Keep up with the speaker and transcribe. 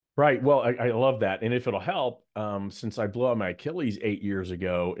Right. Well, I love that. And if it'll help, since I blew out my Achilles 8 years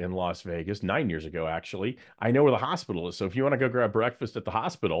ago in Las Vegas, 9 years ago, actually, I know where the hospital is. So if you want to go grab breakfast at the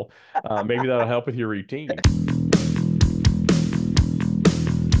hospital, maybe that'll help with your routine.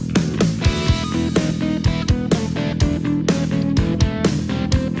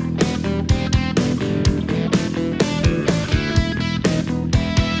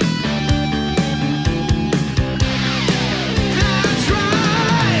 That's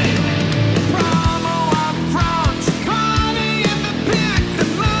right. Promo up front, party in the pit, the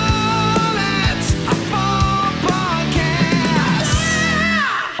mullet, a full podcast.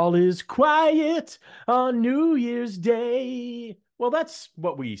 All is quiet on New Year's Day. Well, that's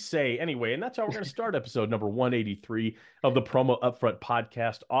what we say anyway, and that's how we're going to start episode number 183 of the Promo Upfront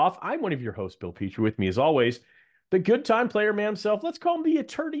podcast off. I'm one of your hosts, Bill Petrie. With me, as always, the good time player man himself. Let's call him the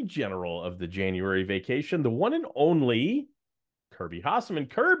Attorney General of the January vacation, the one and only Kirby Hasseman.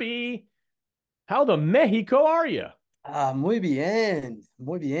 Kirby, how the Mexico are you? Muy bien,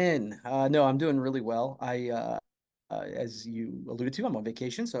 muy bien. No, I'm doing really well. As you alluded to, I'm on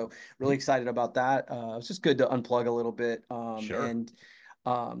vacation, so really excited about that. It's just good to unplug a little bit. Sure. And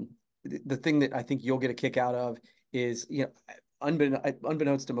the thing that I think you'll get a kick out of is,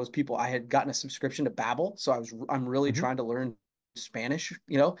 unbeknownst to most people, I had gotten a subscription to Babbel, so I'm really Mhm. trying to learn Spanish,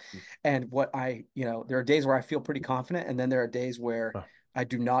 and there are days where I feel pretty confident, and then there are days where Oh, I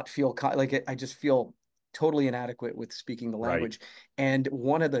do not feel like it. I just feel totally inadequate with speaking the right. language. And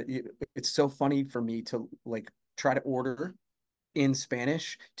it's so funny for me to like try to order in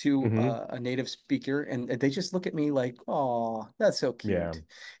Spanish to Hmm. a native speaker, and they just look at me like, "Oh, that's so Yeah, cute,"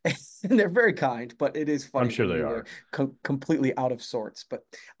 and they're very kind. But it is I'm funny sure when they you are are. completely out of sorts. But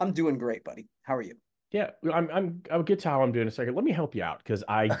I'm doing great, buddy. How are you? Yeah, I'll get to how I'm doing in a second. Let me help you out because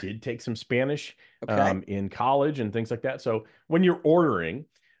I did take some Spanish Okay. in college and things like that. So when you're ordering,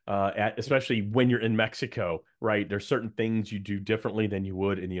 especially when you're in Mexico, right, there's certain things you do differently than you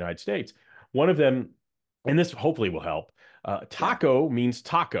would in the United States. One of them, and this hopefully will help, Yeah. taco means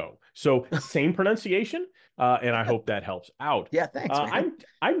taco. So same pronunciation, and I hope that helps out. Yeah. Thanks, Uh, man. I'm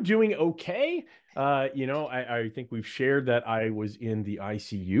I'm doing okay. I think we've shared that I was in the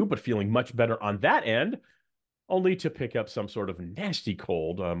ICU, but feeling much better on that end, only to pick up some sort of nasty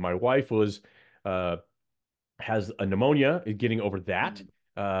cold. My wife was uh, has a pneumonia, getting over that.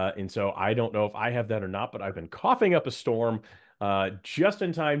 Mm. And so I don't know if I have that or not, but I've been coughing up a storm just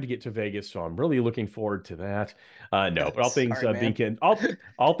in time to get to Vegas. So I'm really looking forward to that. No, but Sorry, man.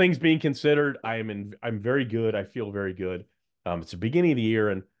 all things being considered, I'm very good. I feel very good. It's the beginning of the year,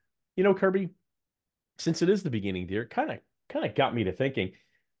 and Kirby, since it is the beginning of the year, kind of got me to thinking.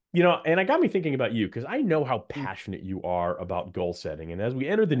 And I got me thinking about you because I know how Mm. passionate you are about goal setting. And as we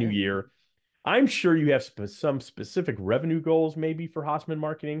enter the new Yeah. year, I'm sure you have some specific revenue goals maybe for Hosman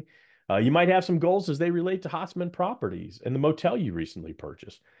Marketing. You might have some goals as they relate to Hosman Properties and the motel you recently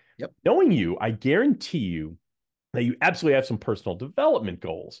purchased. Yep. Knowing you, I guarantee you that you absolutely have some personal development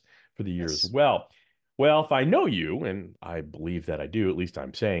goals for the year as Yes. well. Well, if I know you, and I believe that I do, at least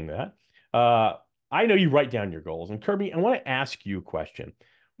I'm saying that, uh, I know you write down your goals. And Kirby, I want to ask you a question.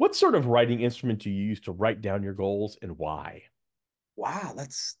 What sort of writing instrument do you use to write down your goals and why? Wow,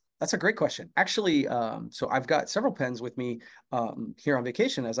 that's a great question. Actually, so I've got several pens with me here on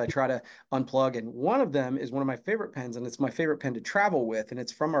vacation as I try to unplug, and one of them is one of my favorite pens, and it's my favorite pen to travel with, and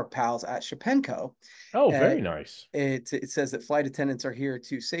it's from our pals at Shapenco. Oh, Uh, very nice. it says that flight attendants are here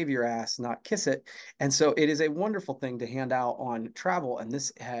to save your ass, not kiss it, and so it is a wonderful thing to hand out on travel. And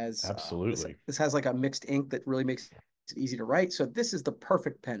Absolutely. this has like a mixed ink that really makes it easy to write. So this is the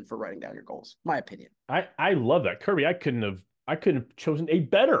perfect pen for writing down your goals, my opinion. I love that. Kirby, I couldn't have chosen a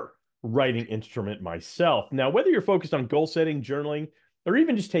better writing instrument myself. Now, whether you're focused on goal setting, journaling, or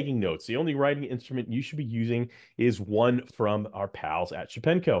even just taking notes, the only writing instrument you should be using is one from our pals at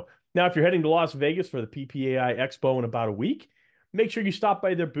Shapenco. Now, if you're heading to Las Vegas for the PPAI Expo in about a week, make sure you stop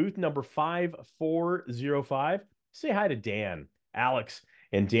by their booth number 5405. Say hi to Dan, Alex,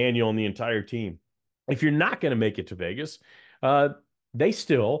 and Daniel and the entire team. If you're not going to make it to Vegas, uh, they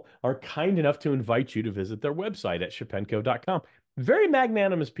still are kind enough to invite you to visit their website at shapenco.com. Very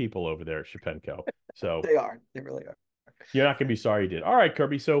magnanimous people over there at Shapenco. So They are, they really are. you're not going to be sorry you did. All right,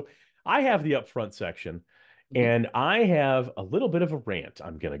 Kirby. So I have the upfront section Mhm. and I have a little bit of a rant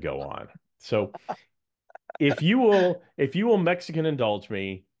I'm going to go on. So if you will Mexican indulge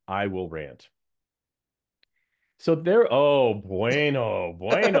me, I will rant. So there, oh, bueno,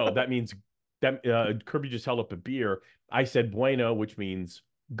 bueno. That means that Kirby just held up a beer. I said bueno, which means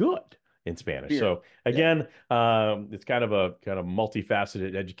good in Spanish. Beer. So Yeah. again, it's kind of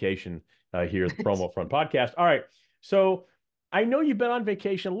multifaceted education here at the Promo Front Podcast. All right. So I know you've been on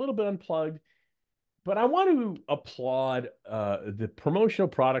vacation, a little bit unplugged, but I want to applaud the Promotional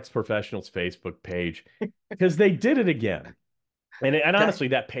Products Professionals Facebook page because they did it again. And Okay. honestly,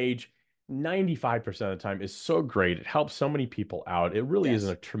 that page, 95% of the time, is so great. It helps so many people out. It really is a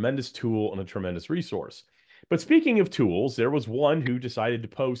Yes. tremendous tool and a tremendous resource. But speaking of tools, there was one who decided to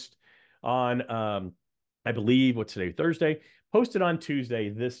post on, I believe, what's today, Thursday, posted on Tuesday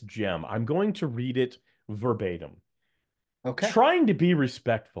this gem. I'm going to read it verbatim. Okay. Trying to be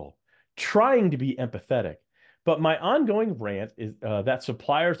respectful, trying to be empathetic. But my ongoing rant is that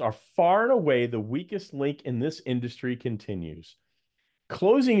suppliers are far and away the weakest link in this industry continues.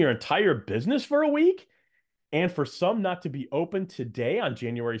 Closing your entire business for a week and for some not to be open today on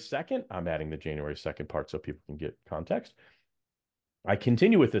January 2nd. I'm adding the January 2nd part so people can get context. I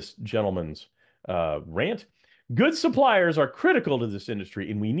continue with this gentleman's rant. Good suppliers are critical to this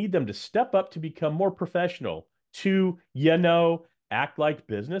industry, and we need them to step up to become more professional, to, act like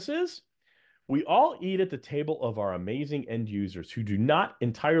businesses. We all eat at the table of our amazing end users who do not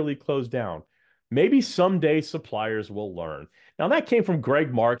entirely close down. Maybe someday suppliers will learn. Now, that came from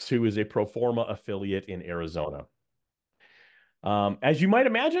Greg Marks, who is a Proforma affiliate in Arizona. As you might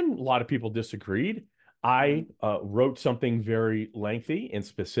imagine, a lot of people disagreed. I Mhm. wrote something very lengthy and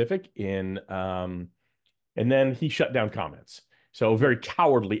specific and then he shut down comments. So a very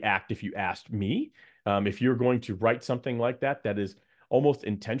cowardly act, if you asked me. If you're going to write something like that, that is almost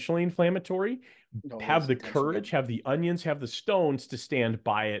intentionally inflammatory, have Always the intentional. courage, have the onions, have the stones to stand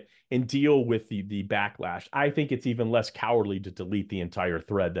by it and deal with the backlash. I think it's even less cowardly to delete the entire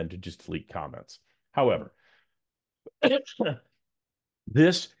thread than to just delete comments. Mhm. However,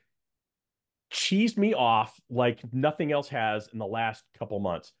 this cheesed me off like nothing else has in the last couple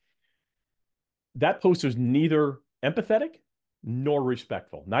months. That post was neither empathetic nor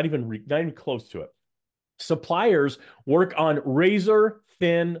respectful, not even close to it. Suppliers work on razor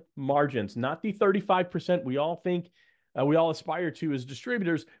thin margins, not the 35% we all think we all aspire to as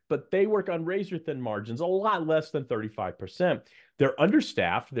distributors, but they work on razor thin margins, a lot less than 35%. They're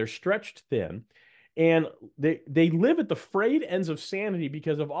understaffed, they're stretched thin, and they live at the frayed ends of sanity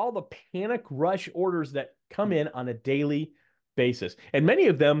because of all the panic rush orders that come in on a daily basis. And many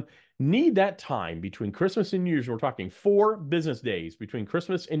of them need that time between Christmas and New Year's. We're talking 4 business days between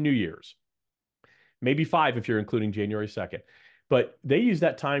Christmas and New Year's, maybe 5 if you're including January 2nd. But they use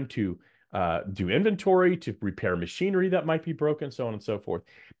that time to do inventory, to repair machinery that might be broken, so on and so forth.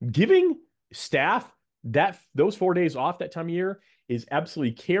 Giving staff those 4 days off that time of year is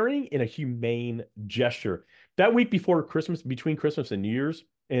absolutely caring and a humane gesture. That week before Christmas, between Christmas and New Year's,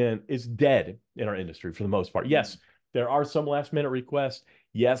 and is dead in our industry for the most part. Yes, there are some last minute requests.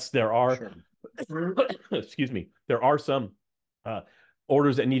 Yes, there are, Sure. excuse me, there are some uh,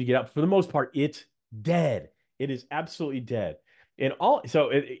 orders that need to get out. For the most part, it's dead. It is absolutely dead. And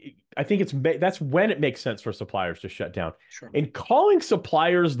I think that's when it makes sense for suppliers to shut down. Sure. And calling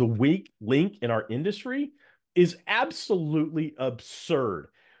suppliers the weak link in our industry is absolutely absurd.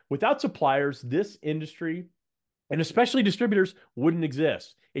 Without suppliers, this industry and especially distributors wouldn't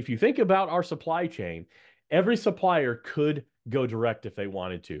exist. If you think about our supply chain, every supplier could go direct if they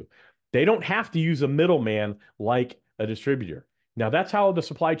wanted to. They don't have to use a middleman like a distributor. Now, that's how the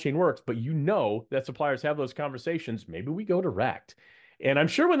supply chain works, but you know that suppliers have those conversations. Maybe we go direct. And I'm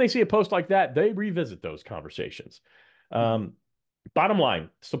sure when they see a post like that, they revisit those conversations. Mhm. Um, Bottom line,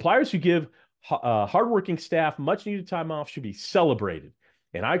 suppliers who give hardworking staff much needed time off should be celebrated.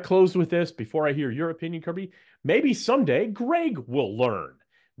 And I close with this before I hear your opinion, Kirby. Maybe someday Greg will learn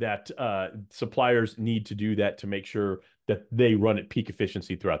that suppliers need to do that to make sure that they run at peak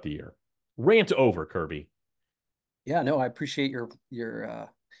efficiency throughout the year. Rant over, Kirby. Yeah, no, I appreciate your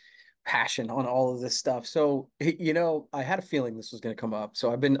passion on all of this stuff. So, I had a feeling this was going to come up.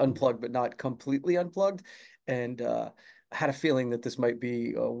 So I've been unplugged, but not completely unplugged. And I had a feeling that this might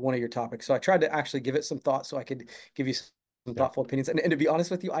be one of your topics. So I tried to actually give it some thought so I could give you some Yeah, thoughtful opinions. And to be honest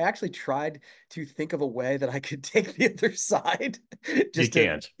with you, I actually tried to think of a way that I could take the other side. you Just to,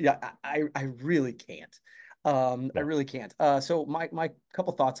 can't. yeah, I really can't. I Yeah. really can't. So my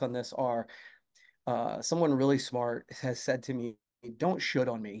couple thoughts on this are someone really smart has said to me, "Don't should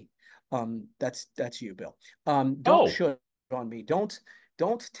on me." That's you, Bill. Don't Oh, should on me. Don't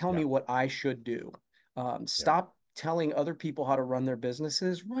tell yeah, me what I should do. yeah, Stop telling other people how to run their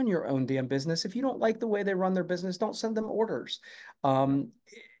businesses. Run your own damn business. If you don't like the way they run their business, don't send them orders. yeah, Um,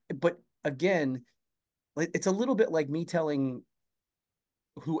 but again, it's a little bit like me telling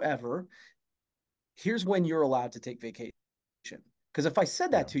whoever, here's when you're allowed to take vacation. Because if I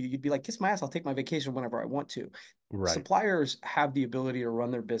said Yeah. that to you, you'd be like, kiss my ass, I'll take my vacation whenever I want to. Right. Suppliers have the ability to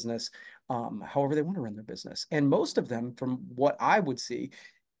run their business however they want to run their business. And most of them, from what I would see,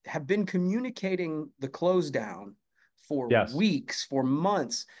 have been communicating the close down for Yes. weeks, for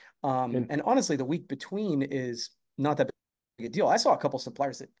months. And And honestly, the week between is not that big a deal. I saw a couple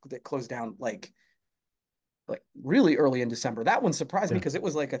suppliers that closed down like really early in December. That one surprised me yeah, because it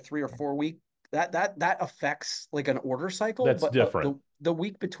was like a 3 or 4 week. That affects like an order cycle, that's but different. the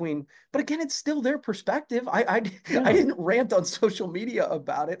week between. But again, it's still their perspective. I Yeah. didn't rant on social media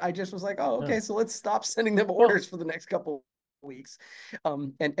about it. I just was like, oh, Yeah. okay, so let's stop sending them Well, orders for the next couple weeks.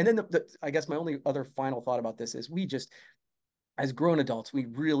 And then I guess my only other final thought about this is we just, as grown adults, we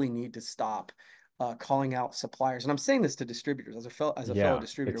really need to stop calling out suppliers. And I'm saying this to distributors as a fellow yeah,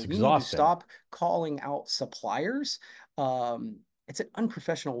 distributor. it's We need to exhausting. stop calling out suppliers. It's an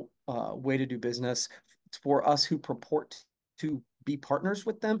unprofessional way to do business for us who purport to be partners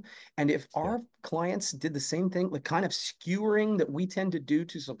with them. And if Yeah. our clients did the same thing, the kind of skewering that we tend to do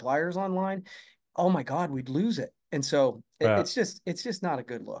to suppliers online, oh my God, we'd lose it. And so Uh, it's just not a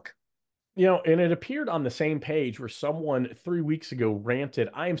good look. and it appeared on the same page where someone 3 weeks ago ranted,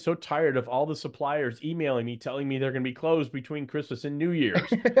 I am so tired of all the suppliers emailing me telling me they're going to be closed between Christmas and New Year's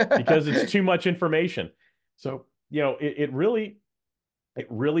because it's too much information. So, it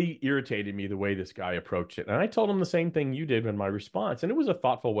really irritated me the way this guy approached it. And I told him the same thing you did in my response. And it was a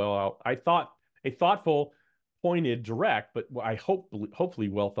thoughtful, I thought a thoughtful, pointed, direct, but hopefully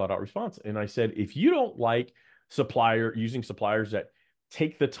well thought out response. And I said, if you don't like using suppliers that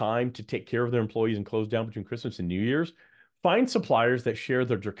take the time to take care of their employees and close down between Christmas and New Year's, find suppliers that share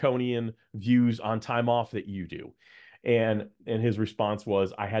their draconian views on time off that you do. And his response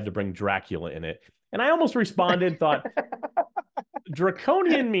was, I had to bring Dracula in it. And I almost responded, thought,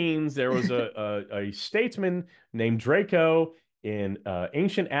 Draconian means there was a statesman named Draco in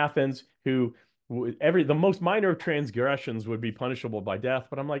ancient Athens who the most minor of transgressions would be punishable by death.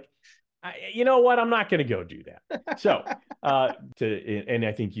 But I'm like, you know what? I'm not going to go do that. So, and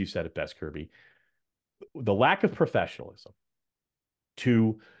I think you said it best, Kirby. The lack of professionalism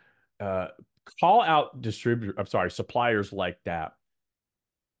to uh, call out suppliers like that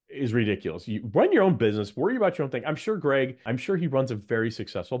is ridiculous. You run your own business, worry about your own thing. I'm sure he runs a very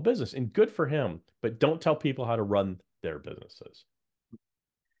successful business and good for him, but don't tell people how to run their businesses.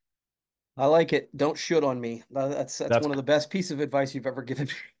 I like it. Don't shoot on me. That's That's one of the best pieces of advice you've ever given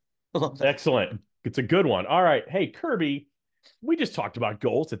me. I love that. excellent. It's a good one. All right. Hey, Kirby, we just talked about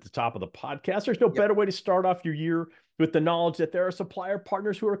goals at the top of the podcast. There's no Yep. better way to start off your year with the knowledge that there are supplier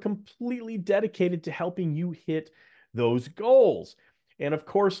partners who are completely dedicated to helping you hit those goals. And of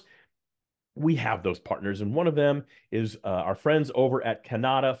course, we have those partners, and one of them is our friends over at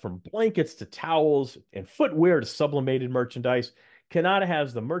Kanata. From blankets to towels and footwear to sublimated merchandise, Kanata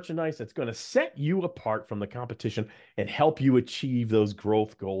has the merchandise that's going to set you apart from the competition and help you achieve those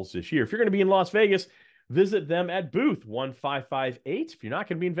growth goals this year. If you're going to be in Las Vegas, visit them at booth 1558. If you're not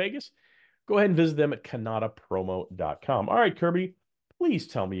going to be in Vegas, go ahead and visit them at kanatapromo.com. All right, Kirby, please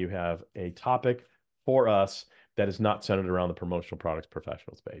tell me you have a topic for us that is not centered around the promotional products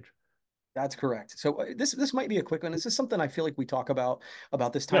professionals page. That's correct. So this might be a quick one. This is something I feel like we talk about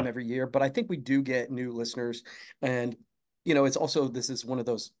this time Yeah. every year, but I think we do get new listeners, and it's also this is one of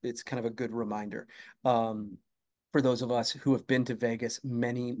those. It's kind of a good reminder for those of us who have been to Vegas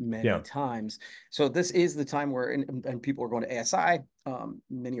many, many Yeah. times. So this is the time where and people are going to ASI.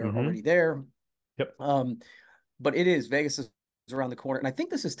 Many are Mm-hmm. already there. Yep. But Vegas is around the corner. And I think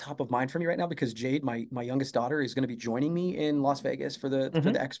this is top of mind for me right now because Jade, my youngest daughter, is going to be joining me in Las Vegas for the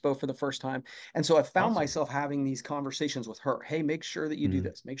Mm-hmm. expo for the first time. And so I found Awesome. myself having these conversations with her. Hey, make sure that you do Mm-hmm.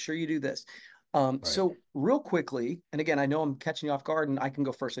 this. Make sure you do this. Right. So real quickly, and again, I know I'm catching you off guard, and I can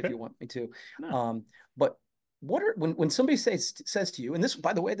go first if Okay. you want me to. No. But what are when somebody says to you, and this,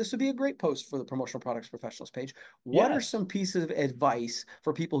 by the way, this would be a great post for the promotional products professionals page. What are Yes. some pieces of advice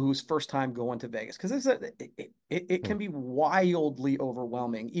for people whose first time going to Vegas? Because it Hmm. can be wildly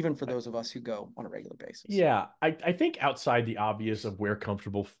overwhelming, even for those of us who go on a regular basis. Yeah, I think outside the obvious of wear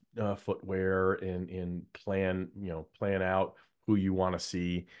comfortable footwear and plan out who you want to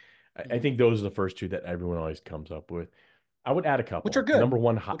see. I Mhm. think those are the first two that everyone always comes up with. I would add a Which are couple. good. Number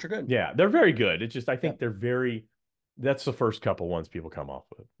one, Which are good. yeah, they're very good. It's just I think Yep. that's the first couple ones people come off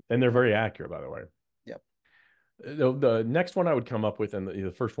with, and they're Yep. very accurate, by the way. Yep. The next one I would come up with, and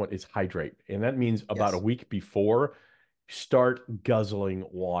the first one is hydrate, and that means about a Yes. week before, start guzzling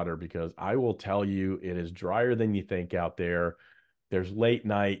water because I will tell you it is drier than you think out there. There's late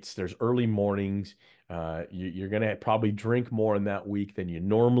nights, there's early mornings. You're going to probably drink more in that week than you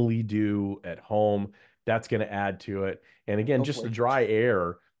normally do at home. That's going to add to it. And again, just the Hopefully. dry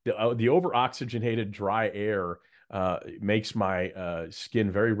air, the over oxygenated dry air makes my skin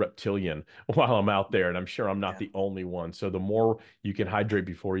very reptilian while I'm out there. And I'm sure I'm not Yeah. the only one. So the more you can hydrate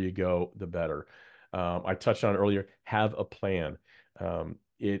before you go, the better. I touched on it earlier. Have a plan.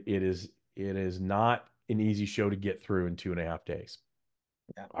 It is not an easy show to get through in 2.5 days.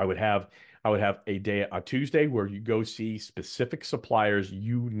 Yeah. I would have a Tuesday where you go see specific suppliers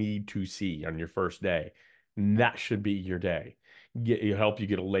you need to see on your first day. And that should be your day. Help you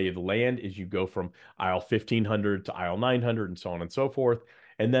get a lay of the land as you go from aisle 1500 to aisle 900 and so on and so forth.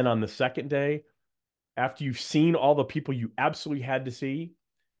 And then on the second day, after you've seen all the people you absolutely had to see,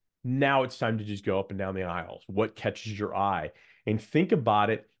 now it's time to just go up and down the aisles. What catches your eye? And think about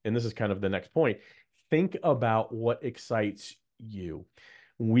it. And this is kind of the next point. Think about what excites you.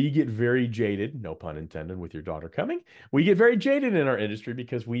 We get very jaded, no pun intended, with your daughter coming. We get very jaded in our industry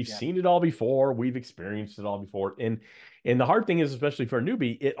because we've Yeah. seen it all before. We've experienced it all before. And the hard thing is, especially for a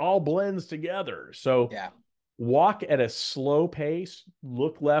newbie, it all blends together. So Yeah. walk at a slow pace,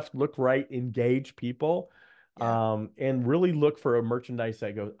 look left, look right, engage people, Yeah. and really look for a merchandise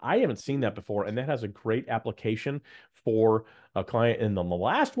that goes, I haven't seen that before. And that has a great application for a client. And then the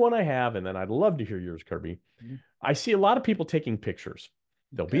last one I have, and then I'd love to hear yours, Kirby. Mhm. I see a lot of people taking pictures.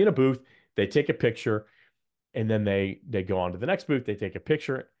 They'll be Okay. in a booth, they take a picture, and then they go on to the next booth, they take a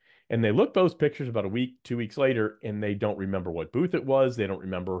picture, and they look those pictures about a week, 2 weeks later, and they don't remember what booth it was. They don't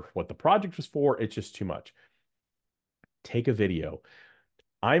remember what the project was for. It's just too much. Take a video.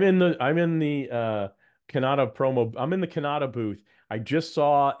 I'm in the Kanata promo. I'm in the Kanata booth. I just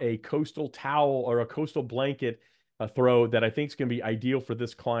saw a coastal towel or a coastal blanket throw that I think is going to be ideal for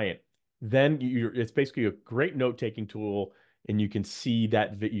this client. Then it's basically a great note-taking tool, and you can see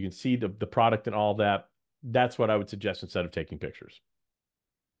you can see the product and all that. That's what I would suggest instead of taking pictures.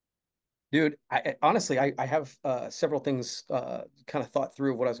 Dude, honestly, I have several things kind of thought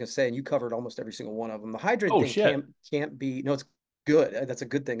through of what I was going to say, and you covered almost every single one of them. The hydrate Oh thing shit. can't be, no, it's good. That's a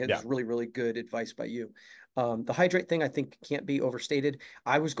good thing. Yeah. It's really, really good advice by you. The hydrate thing I think can't be overstated.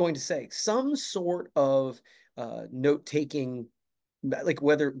 I was going to say some sort of note taking, like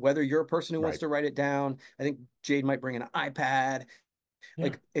whether you're a person who wants Right. to write it down. I think Jade might bring an iPad. Yeah.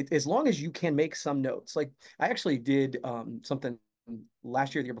 Like as long as you can make some notes. Like I actually did something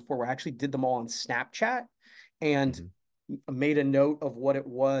last year, the year before, where I actually did them all on Snapchat and Mhm. made a note of what it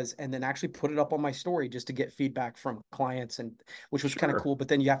was and then actually put it up on my story just to get feedback from clients, and which was kind of Sure. cool. But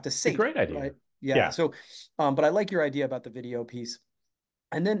then you have to A save it, great idea. right? Yeah. Yeah. So but I like your idea about the video piece.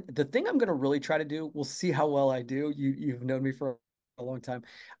 And then the thing I'm going to really try to do, we'll see how well I do. You've known me for a long time.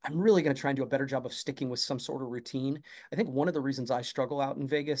 I'm really going to try and do a better job of sticking with some sort of routine. I think one of the reasons I struggle out in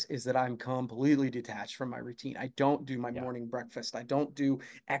Vegas is that I'm completely detached from my routine. I don't do my Yeah. morning breakfast. I don't do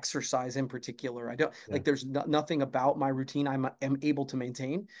exercise in particular. I don't Yeah. like there's nothing about my routine am able to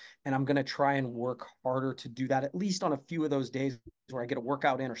maintain, and I'm going to try and work harder to do that at least on a few of those days where I get a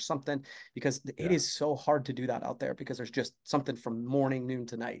workout in or something, because it Yeah. is so hard to do that out there because there's just something from morning, noon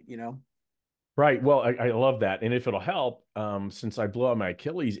to night, you know? Right. Well, I love that. And if it'll help, since I blew out my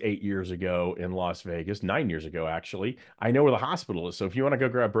Achilles 8 years ago in Las Vegas, 9 years ago, actually, I know where the hospital is. So if you want to go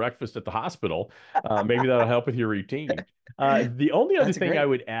grab breakfast at the hospital, maybe that'll help with your routine. The only other That's thing I great.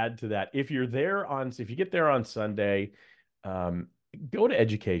 would add to that, if you get there on Sunday, um, go to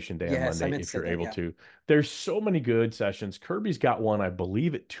Education Day on Yes, I Monday meant to if say you're that. able Yeah. to. There's so many good sessions. Kirby's got one, I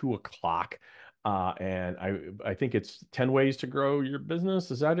believe, at 2 o'clock. And I think it's 10 ways to grow your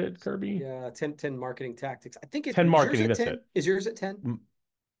business. Is that it, Kirby? Yeah. 10 marketing tactics. I think 10 is yours marketing, at that's 10? it. Is yours at 10?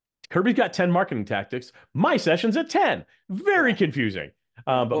 Kirby's got 10 marketing tactics. My session's at 10. Very Yeah. confusing. Yeah.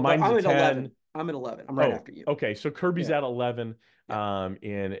 But Well, but mine's I'm at at 11. 10. I'm at 11. I'm right Oh, after you. okay. So Kirby's Yeah. at 11. Yeah.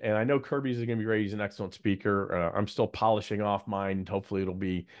 And I know Kirby's going to be ready. He's an excellent speaker. I'm still polishing off mine. Hopefully it'll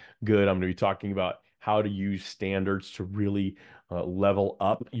be good. I'm going to be talking about how to use standards to really level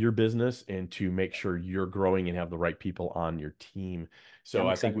up your business and to make sure you're growing and have the right people on your team. Yeah. So I'm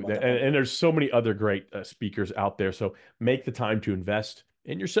I think, excited about that and, one. and there's so many other great speakers out there. So make the time to invest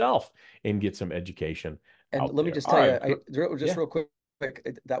in yourself and get some education And out let me there. just All tell you, right. just Yeah. real quick,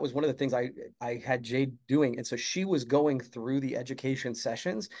 that was one of the things I had Jade doing, and so she was going through the education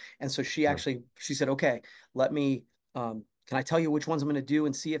sessions, and so Yeah. she said, okay, let me can I tell you which ones I'm going to do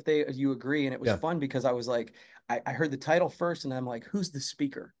and see if you agree? And it was Yeah. fun because I was like, I heard the title first, and I'm like, who's the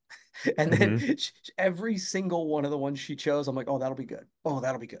speaker? And then Mhm. every single one of the ones she chose, I'm like, oh, that'll be good. Oh,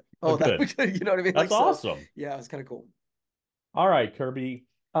 that'll be good. Oh, Oh, that'll be good. good. You know what I mean? Like That's so, awesome. yeah, it was kind of cool. All right, Kirby.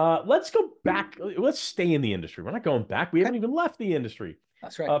 Let's go back. Let's stay in the industry. We're not going back. We haven't Okay, even left the industry.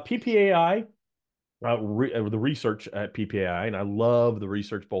 that's right. PPAI, the research at PPAI, and I love the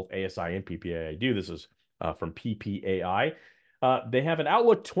research both ASI and PPAI do. This is from PPAI. They have an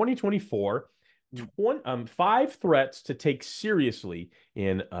Outlook 2024, Mm. 5 threats to take seriously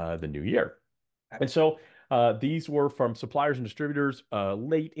in the new year. And so these were from suppliers and distributors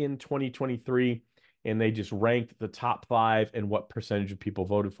late in 2023, and they just ranked the top 5 and what percentage of people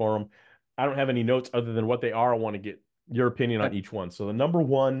voted for them. I don't have any notes other than what they are. I want to get your opinion on Okay. each one. So the number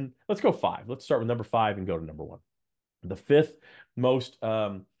one, let's go 5. Let's start with number 5 and go to number 1. The fifth most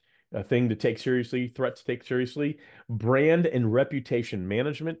thing to take seriously, threat to take seriously, brand and reputation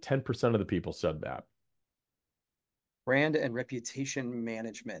management. 10% of the people said that. Brand and reputation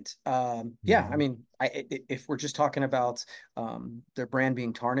management. Yeah, I Mhm. mean, if we're just talking about their brand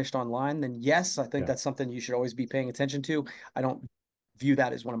being tarnished online, then yes, I think Yeah. that's something you should always be paying attention to. I don't view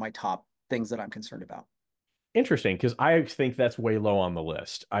that as one of my top things that I'm concerned about. Interesting, because I think that's way low on the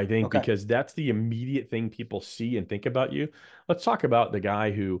list. I think Okay. because that's the immediate thing people see and think about you. Let's talk about the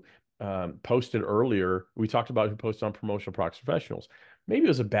guy who posted earlier. We talked about who posted on Promotional Products Professionals. Maybe it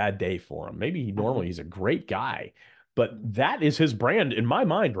was a bad day for him. Maybe Mhm. he's a great guy, but that is his brand in my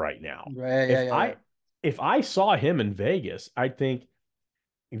mind right now. Yeah, yeah, If yeah, yeah. I if I saw him in Vegas, I'd think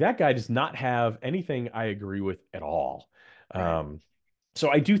that guy does not have anything I agree with at all. Right. Um, so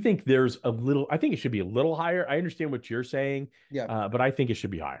I do think there's a little, I think it should be a little higher. I understand what you're saying, Yeah. but I think it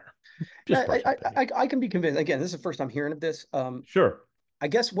should be higher. Just I, personal opinion. I can be convinced. Again, this is the first time hearing of this. Sure. I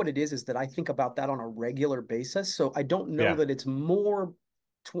guess what it is that I think about that on a regular basis. So I don't know Yeah. that it's more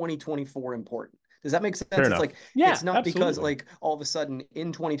 2024 important. Does that make Fair sense? It's enough. like it's Yeah, not because absolutely. like all of a sudden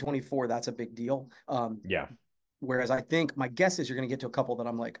in 2024 that's a big deal. Yeah. Whereas I think my guess is you're going to get to a couple that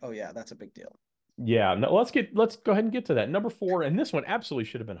I'm like, oh yeah, that's a big deal. Yeah. No, let's go ahead and get to that. Number 4, and this one absolutely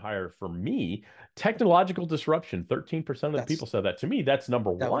should have been higher for me. Technological disruption. 13% of the people That's said that. To me, that's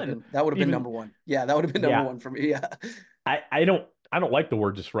number one. that would have been Even number one. Yeah, that would have been number yeah, one for me. Yeah. I don't like the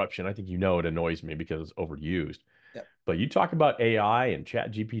word disruption. I think it annoys me because it's overused. Yep. But you talk about AI and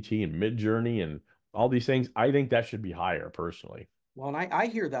Chat GPT and Midjourney and all these things, I think that should be higher personally. Well, and I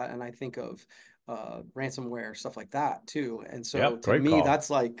hear that and I think of ransomware, stuff like that too. And so Yep, to great me, call. that's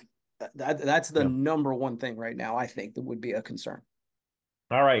like that's the Yeah. number one thing right now, I think that would be a concern.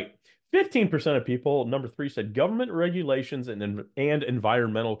 All right. 15% of people, number 3, said government regulations and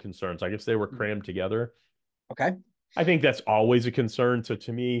environmental concerns. I guess they were Mm. crammed together. Okay. I think that's always a concern. So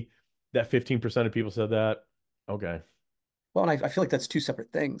to me, that 15% of people said that. Okay. Well, and I feel like that's two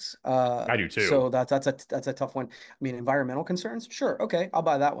separate things. I do too. So that's a tough one. I mean, environmental concerns, sure, okay, I'll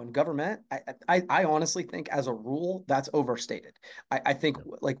buy that one. Government, I honestly think as a rule that's overstated. I think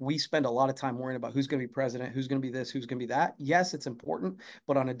like we spend a lot of time worrying about who's going to be president, who's going to be this, who's going to be that. Yes, it's important,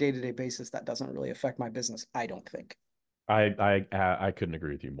 but on a day-to-day basis, that doesn't really affect my business. I don't think. I couldn't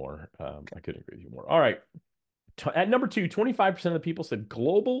agree with you more. Okay. I couldn't agree with you more. All right. At number 2, 25% of the people said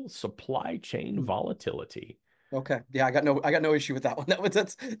global supply chain Hmm. volatility. Okay. Yeah, I got no issue with that one.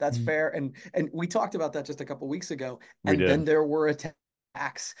 That's fair. And we talked about that just a couple weeks ago. We And then did. there were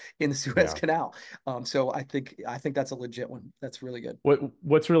attacks in the Suez Yeah. Canal. So I think that's a legit one. That's really good.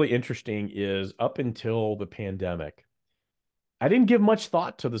 What's really interesting is up until the pandemic, I didn't give much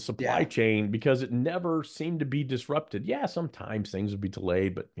thought to the supply Yeah. chain because it never seemed to be disrupted. Yeah, sometimes things would be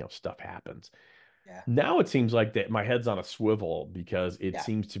delayed, but stuff happens. Yeah. Now it seems like that my head's on a swivel because it Yeah.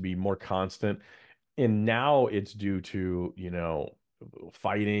 seems to be more constant. And now it's due to,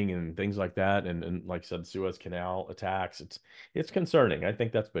 fighting and things like that. And like I said, Suez Canal attacks. It's concerning. I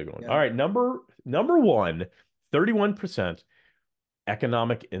think that's a big one. All Yeah. right, number one, 31%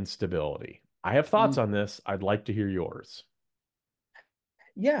 economic instability. I have thoughts Mm. on this. I'd like to hear yours.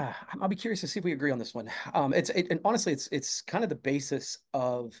 Yeah, I'll be curious to see if we agree on this one. And honestly, it's kind of the basis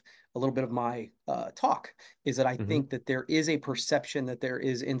of a little bit of my talk is that I Hmm. think that there is a perception that there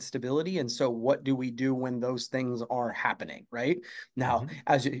is instability, and so what do we do when those things are happening, right? Now,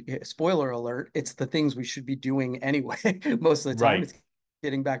 Hmm. spoiler alert, it's the things we should be doing anyway. Most of the time, Right. it's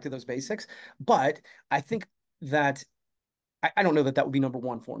getting back to those basics. But I think that I don't know that that would be number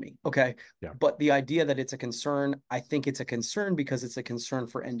one for me. Okay. Yeah. But the idea that it's a concern, I think it's a concern because it's a concern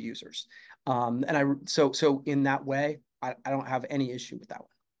for end users. So in that way, I don't have any issue with that one.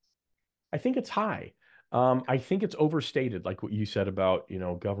 I think it's high. I think it's overstated, like what you said about,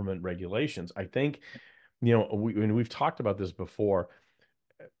 government regulations. I think, when we've talked about this before,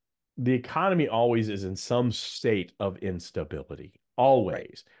 the economy always is in some state of instability. Right.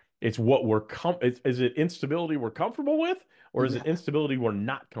 Always. It's what is it instability we're comfortable with, or is it Yeah. instability we're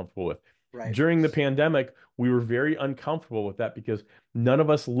not comfortable with? Right. During the pandemic, we were very uncomfortable with that because none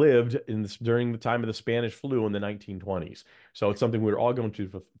of us lived during the time of the Spanish flu in the 1920s. So it's something we were all going through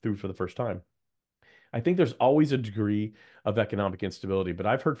for the first time. I think there's always a degree of economic instability, but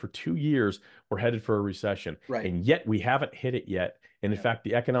I've heard for 2 years we're headed for a recession, Right. and yet we haven't hit it yet. And in Yeah. fact,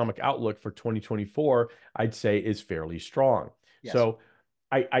 the economic outlook for 2024, I'd say, is fairly strong. Yes. So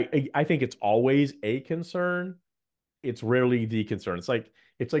I think it's always a concern. It's rarely the concern. It's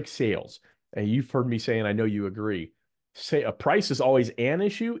like sales. And you've heard me say, and I know you agree, say a price is always an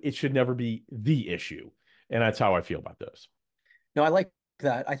issue. It should never be the issue. And that's how I feel about this. No, I like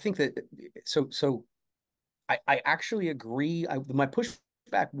that. I think that so I actually agree. My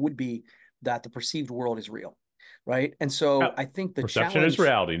pushback would be that the perceived world is real, right? And so Yeah, I think the perception is challenge,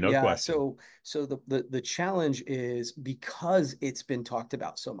 reality, no yeah. question. So the challenge is because it's been talked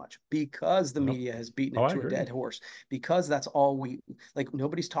about so much, because the Yep. media has beaten Oh, it I to a dead agree. horse, because that's all we like.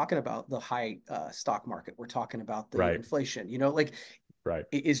 Nobody's talking about the high stock market. We're talking about the Right, inflation. You know, like right.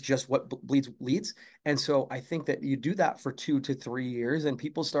 it is just what bleeds leads. And so I think that you do that for 2 to 3 years and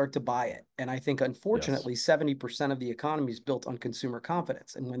people start to buy it. And I think, Yes, unfortunately, 70% of the economy is built on consumer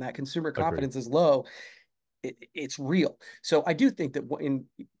confidence. And when that consumer agreed. confidence is low, it's real. So I do think that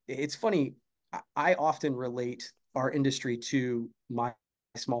it's funny. I often relate our industry to my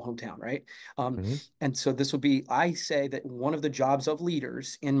small hometown, right? Hmm. And so this would be, I say that one of the jobs of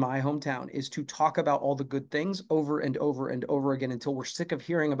leaders in my hometown is to talk about all the good things over and over and over again until we're sick of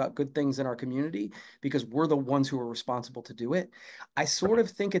hearing about good things in our community because we're the ones who are responsible to do it. I sort Right. of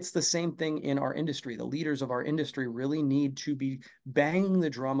think it's the same thing in our industry. The leaders of our industry really need to be banging the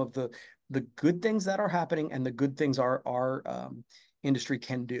drum of the good things that are happening and the good things our industry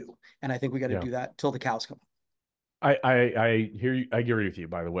can do. And I think we got to Yeah. do that till the cows come. I hear you. I agree with you,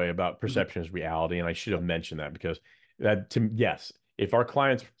 by the way, about Mhm. perception is reality. And I should have Yep. mentioned that because yes, if our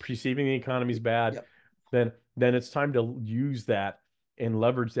clients perceiving the economy is bad, Yep. then it's time to use that and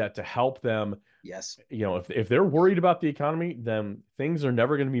leverage that to help them. Yes. If they're worried about the economy, then things are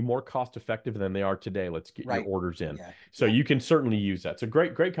never going to be more cost effective than they are today. Let's get your Right. orders in. Yeah. So Yeah. you can certainly use that. So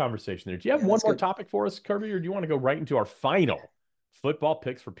great conversation there. Do you have Yeah. one That's more good. topic for us, Kirby, or do you want to go right into our final football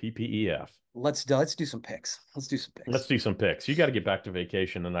picks for PPEF? Let's do some picks. Let's do some Let's picks. do some picks. You got to get back to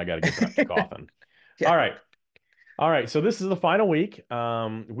vacation, and I got to get back to coughing. Yeah. All right. All right. So this is the final week.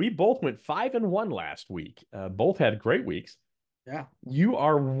 We both went 5-1 last week. Both had great weeks. Yeah. You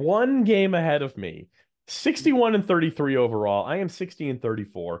are one game ahead of me. 61-33 overall. I am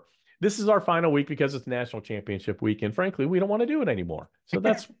 60-34. This is our final week because it's national championship week, and frankly, we don't want to do it anymore. So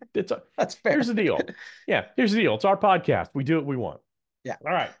That's here's fair. the deal. Yeah, here's the deal. It's our podcast. We do what we want. Yeah.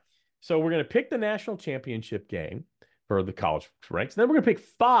 All right. So we're going to pick the national championship game for the college ranks. Then we're going to pick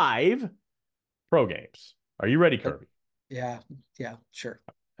 5 pro games. Are you ready, Kirby? Yeah. Yeah. Sure.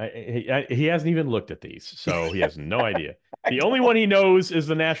 He hasn't even looked at these, so he has no idea. The only one he knows is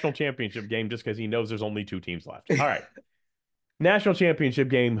the national championship game just because he knows there's only 2 teams left. All right. National championship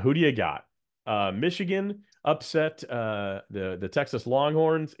game. Who do you got? Michigan upset the Texas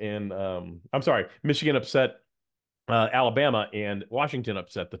Longhorns, and I'm sorry, Michigan upset Alabama, and Washington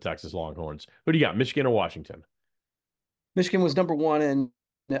upset the Texas Longhorns. Who do you got, Michigan or Washington? Michigan was number 1 and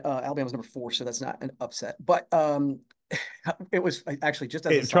Alabama was number 4, so that's not an upset. But it was actually just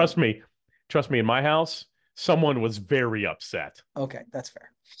as a side. Trust me. In my house, someone was very upset. Okay, that's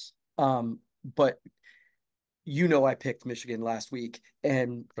fair. But I picked Michigan last week,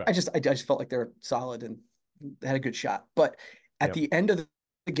 and Right. I just felt like they're solid and had a good shot. But at Yep. the end of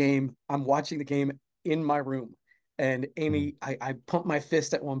the game, I'm watching the game in my room, and Mhm. Amy, I pumped my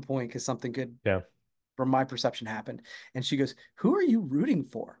fist at one point because something good Yeah. from my perception happened, and she goes, "Who are you rooting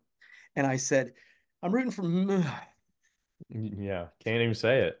for?" And I said, "I'm rooting for." Yeah. Can't even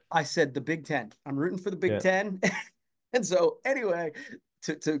say it. I said the Big Ten. I'm rooting for the Big Yeah. Ten. And so anyway,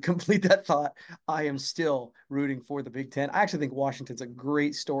 to complete that thought, I am still rooting for the Big Ten. I actually think Washington's a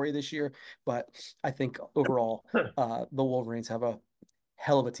great story this year, but I think overall, the Wolverines have a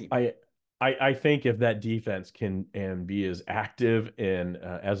hell of a team. I think if that defense can and be as active in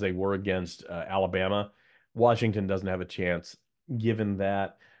as they were against Alabama, Washington doesn't have a chance. Given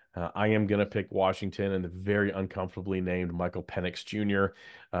that, I am going to pick Washington and the very uncomfortably named Michael Penix Jr.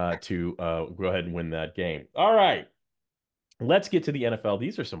 To go ahead and win that game. All right, let's get to the NFL.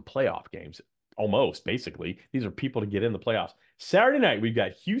 These are some playoff games, almost basically. These are people to get in the playoffs. Saturday night, we've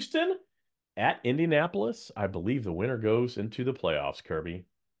got Houston at Indianapolis. I believe the winner goes into the playoffs, Kirby.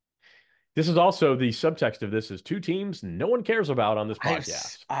 This is also the subtext of this is 2 teams no one cares about on this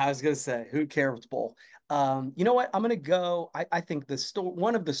podcast. I was gonna say, who cares, Bowl? You know what? I'm gonna go. I think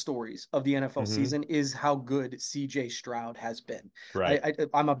one of the stories of the NFL Hmm. season is how good CJ Stroud has been. Right.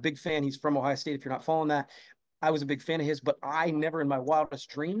 I'm a big fan. He's from Ohio State. If you're not following that, I was a big fan of his, but I never in my wildest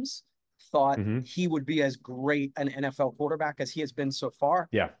dreams thought Hmm. he would be as great an NFL quarterback as he has been so far.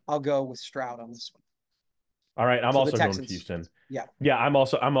 Yeah. I'll go with Stroud on this one. All right, I'm So the also going with Texans. Houston. Yeah. Yeah, I'm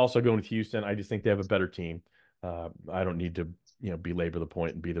also going with Houston. I just think they have a better team. I don't need to, belabor the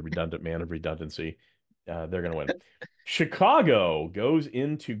point and be the redundant man of redundancy. They're going to win. Chicago goes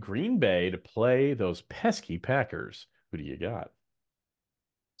into Green Bay to play those pesky Packers. Who do you got?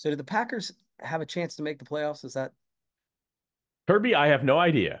 So do the Packers have a chance to make the playoffs? Is that Kirby, I have no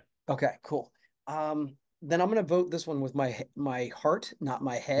idea. okay? Cool. Then I'm going to vote this one with my heart, not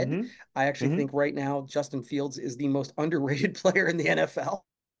my head. Hmm. I actually Hmm. think right now Justin Fields is the most underrated player in the NFL.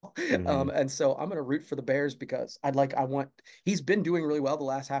 Hmm. And so I'm going to root for the Bears because he's been doing really well the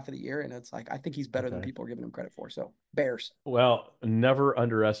last half of the year, and it's like I think he's better than Okay. people are giving him credit for. So Bears. Well, never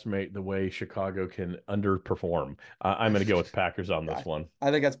underestimate the way Chicago can underperform. I'm going to go with Packers on this I, one.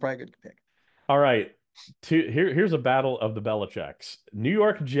 I think that's probably a good pick. All right. Here's a battle of the Belichicks. New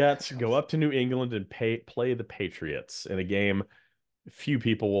York Jets go God. up to New England and play the Patriots in a game few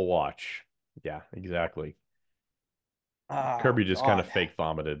people will watch. Yeah, exactly. Oh Kirby just kind of God. fake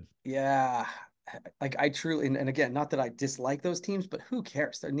vomited. Yeah. Like I truly and again, not that I dislike those teams, but who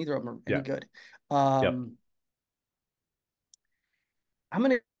cares? They're neither of them are any Yeah. good. Yep. Um, I'm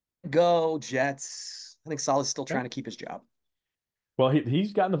gonna go Jets. I think Saleh's still Okay. trying to keep his job. Well,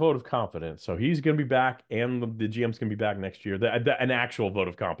 he's gotten the vote of confidence, so he's going to be back, and the GM's going to be back next year. An actual vote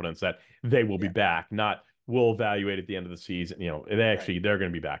of confidence that they will be Yeah, back, not we'll evaluate at the end of the season. right. They're going to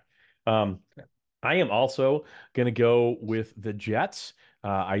be back. Um, Yeah. I am also going to go with the Jets.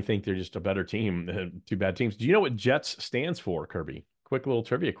 I think they're just a better team. Two bad teams. Do you know what Jets stands for, Kirby? Quick little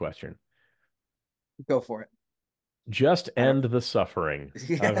trivia question. Go for it. Just I don't end the suffering.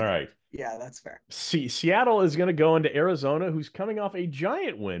 All yeah, right. yeah, that's fair. Seattle is going to go into Arizona, who's coming off a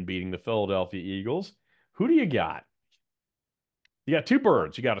giant win beating the Philadelphia Eagles. Who do you got? You got two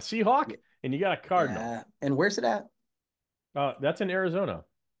birds. You got a Seahawk Yeah, and you got a Cardinal. yeah. And where's it at? That's in Arizona.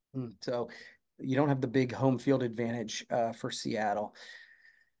 So you don't have the big home field advantage for Seattle.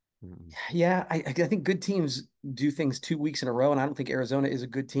 Mm. Yeah, I think good teams do things 2 weeks in a row, and I don't think Arizona is a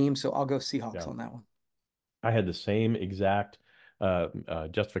good team, so I'll go Seahawks Yeah. on that one. I had the same exact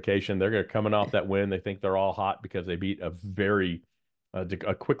justification. They're coming off that win. They think they're all hot because they beat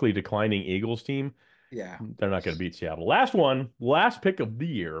a quickly declining Eagles team. Yeah. They're not going to beat Seattle. Last one, last pick of the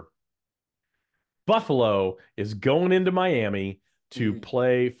year. Buffalo is going into Miami to Mm.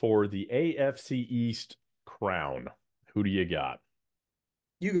 play for the AFC East crown. Who do you got?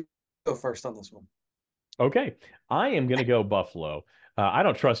 You go first on this one. Okay, I am going to go Buffalo. I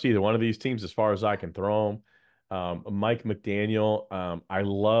don't trust either one of these teams as far as I can throw them. Mike McDaniel, I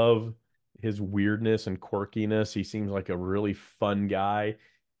love his weirdness and quirkiness. He seems like a really fun guy,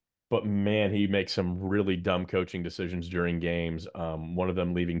 but man, he makes some really dumb coaching decisions during games. One of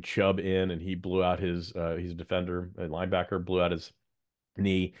them leaving Chubb in, and he blew out he's a defender, a linebacker, blew out his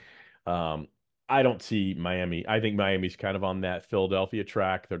knee. Um, I don't see Miami. I think Miami's kind of on that Philadelphia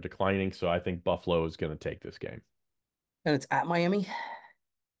track. They're declining, so I think Buffalo is going to take this game. And it's at Miami.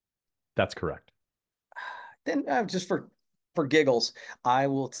 That's correct. Then just for giggles, I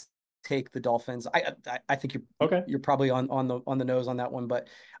will take the Dolphins. I think Okay. you're probably on the nose on that one, but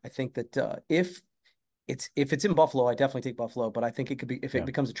I think that if it's in Buffalo, I definitely take Buffalo. But I think it could be if it Yeah.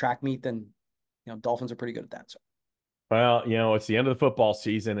 becomes a track meet, then Dolphins are pretty good at that. So Well, it's the end of the football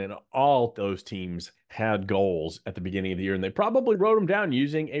season, and all those teams had goals at the beginning of the year, and they probably wrote them down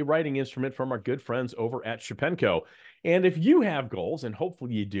using a writing instrument from our good friends over at Shapenko. And if you have goals, and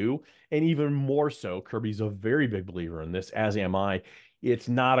hopefully you do, and even more so, Kirby's a very big believer in this, as am I. It's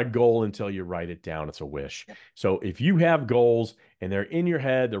not a goal until you write it down. It's a wish. yep. So if you have goals and they're in your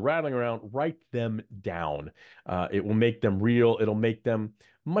head, they're rattling around, write them down. It will make them real. It'll make them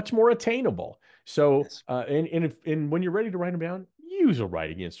much more attainable. So, Yes. and when you're ready to write them down, use a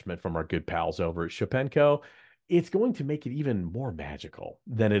writing instrument from our good pals over at Shapenko. It's going to make it even more magical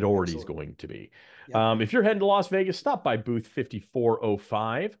than it already is Absolutely. going to be. Yep. If you're heading to Las Vegas, stop by booth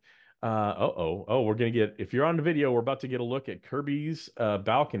 5405. We're going to if you're on the video, we're about to get a look at Kirby's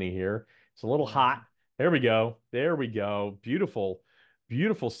balcony here. It's a little hot. There we go. There we go. Beautiful,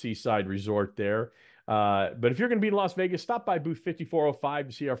 beautiful seaside resort there. But if you're going to be in Las Vegas, stop by booth 5405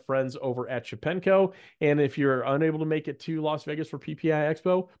 to see our friends over at Shapenko. And if you're unable to make it to Las Vegas for PPI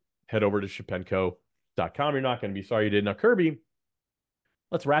Expo, head over to shapenko.com. You're not going to be sorry you did. Now, Kirby,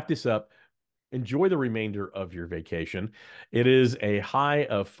 let's wrap this up. Enjoy the remainder of your vacation. It is a high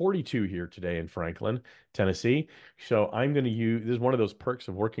of 42 here today in Franklin, Tennessee. So I'm going to use this is one of those perks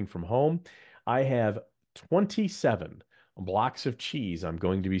of working from home. I have 27 blocks of cheese I'm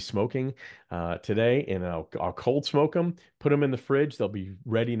going to be smoking today, and I'll cold smoke them, put them in the fridge. They'll be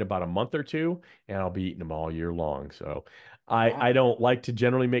ready in about a month or two, and I'll be eating them all year long. So I Wow. don't like to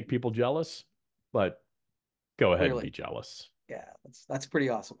generally make people jealous, but go ahead and Clearly. be jealous. Yeah, that's pretty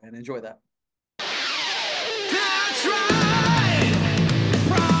awesome, man. Enjoy that. That's right.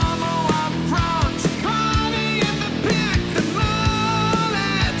 Promo up front.